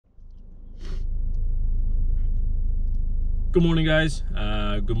Good morning, guys.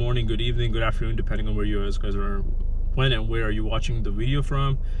 Good morning, good evening, good afternoon, depending on where you guys are, when and where are you watching the video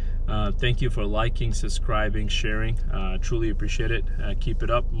from. Thank you for liking, subscribing, sharing. Truly appreciate it. Keep it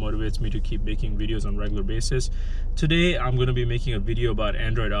up. Motivates me to keep making videos on a regular basis. Today, I'm going to be making a video about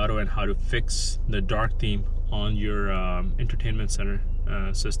Android Auto and how to fix the dark theme on your entertainment center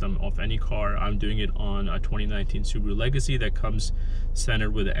system of any car. I'm doing it on a 2019 Subaru Legacy that comes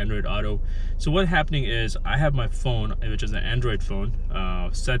centered with the Android Auto. So what's happening is I have my phone, which is an Android phone,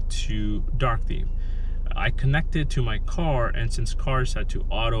 set to dark theme. I connect it to my car, and since car is set to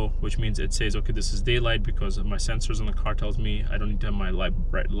auto, which means it says, okay, this is daylight, because of my sensors on the car tells me I don't need to have my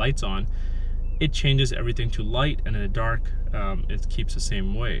bright lights on, it changes everything to light, and in the dark it keeps the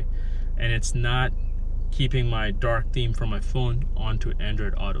same way. And it's not keeping my dark theme from my phone onto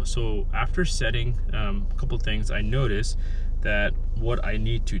Android Auto. So after setting a couple things, I noticed that what I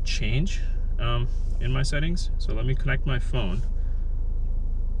need to change in my settings. So let me connect my phone.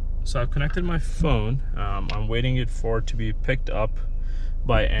 So I've connected my phone. I'm waiting it for it to be picked up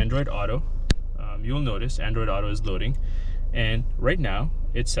by Android Auto. You'll notice Android Auto is loading, and right now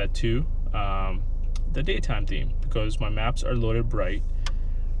it's set to the daytime theme because my maps are loaded bright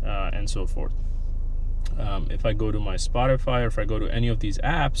and so forth. If I go to my Spotify, or if I go to any of these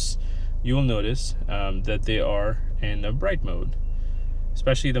apps, you will notice that they are in a bright mode.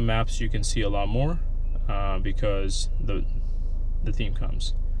 Especially the maps, you can see a lot more because the theme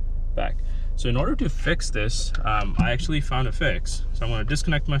comes back. So in order to fix this, I actually found a fix. So I'm going to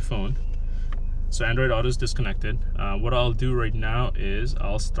disconnect my phone. So Android Auto is disconnected. What I'll do right now is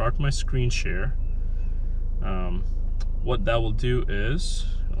I'll start my screen share. What that will do is,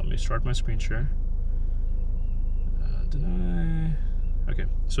 let me start my screen share. Okay,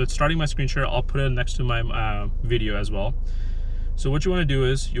 so it's starting my screen share. I'll put it next to my video as well. So what you want to do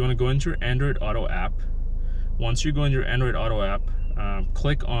is you want to go into your Android Auto app. Once you go in your Android Auto app,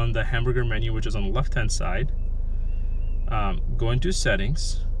 click on the hamburger menu, which is on the left hand side. Go into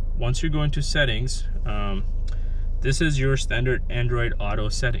settings. Once you go into settings, this is your standard Android Auto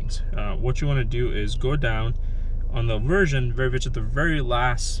settings. What you want to do is go down on the version, which is the very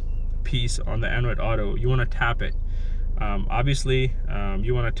last piece on the Android Auto. You want to tap it. Obviously,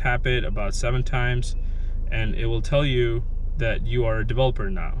 you want to tap it about 7 times, and it will tell you that you are a developer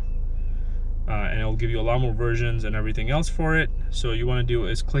now. And it'll give you a lot more versions and everything else for it. So you want to do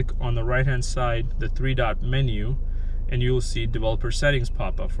is click on the right hand side, the 3-dot menu, and you will see developer settings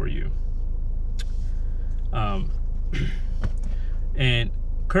pop up for you. And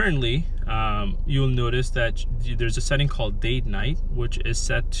currently, you'll notice that there's a setting called date night, which is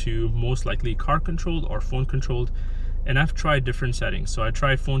set to most likely car controlled or phone controlled. And I've tried different settings. So I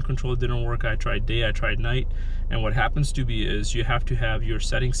tried phone control, didn't work. I tried day, I tried night. And what happens to be is you have to have your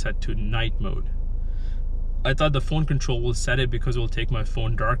settings set to night mode. I thought the phone control will set it because it will take my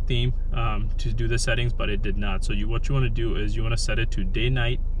phone dark theme to do the settings, but it did not. So what you want to do is you want to set it to day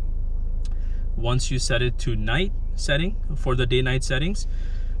night. Once you set it to night setting for the day night settings,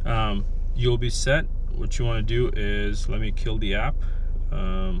 you'll be set. What you want to do is, let me kill the app,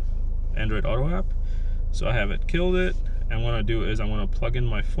 Android Auto app. So I have it killed it, and what I do is I'm going to plug in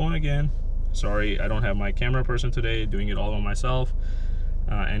my phone again. Sorry, I don't have my camera person today, doing it all on myself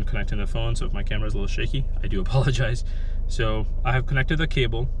and connecting the phone. So if my camera is a little shaky, I do apologize. So I have connected the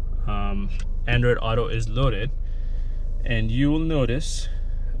cable. Android Auto is loaded, and you will notice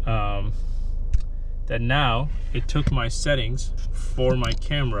that now it took my settings for my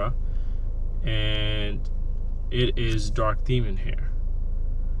camera, and it is dark theme in here.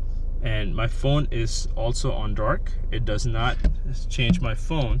 And my phone is also on dark. It does not change my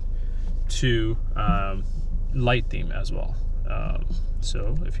phone to light theme as well.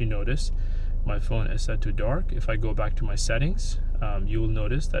 So if you notice, my phone is set to dark. If I go back to my settings, you will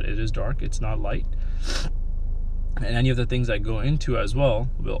notice that it is dark, it's not light. And any of the things I go into as well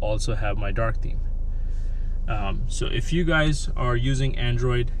will also have my dark theme. So if you guys are using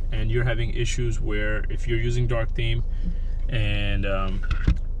Android and you're having issues where if you're using dark theme and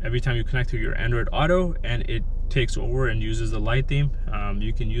every time you connect to your Android Auto and it takes over and uses the light theme,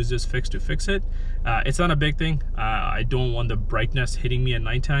 you can use this fix to fix it. It's not a big thing. I don't want the brightness hitting me at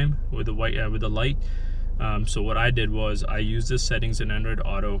nighttime with the with the light. So what I did was I used the settings in Android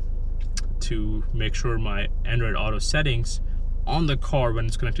Auto to make sure my Android Auto settings on the car, when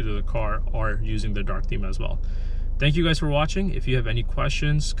it's connected to the car, are using the dark theme as well. Thank you guys for watching. If you have any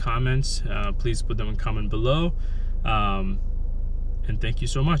questions, comments, please put them in comment below. And thank you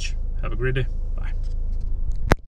so much. Have a great day. Bye.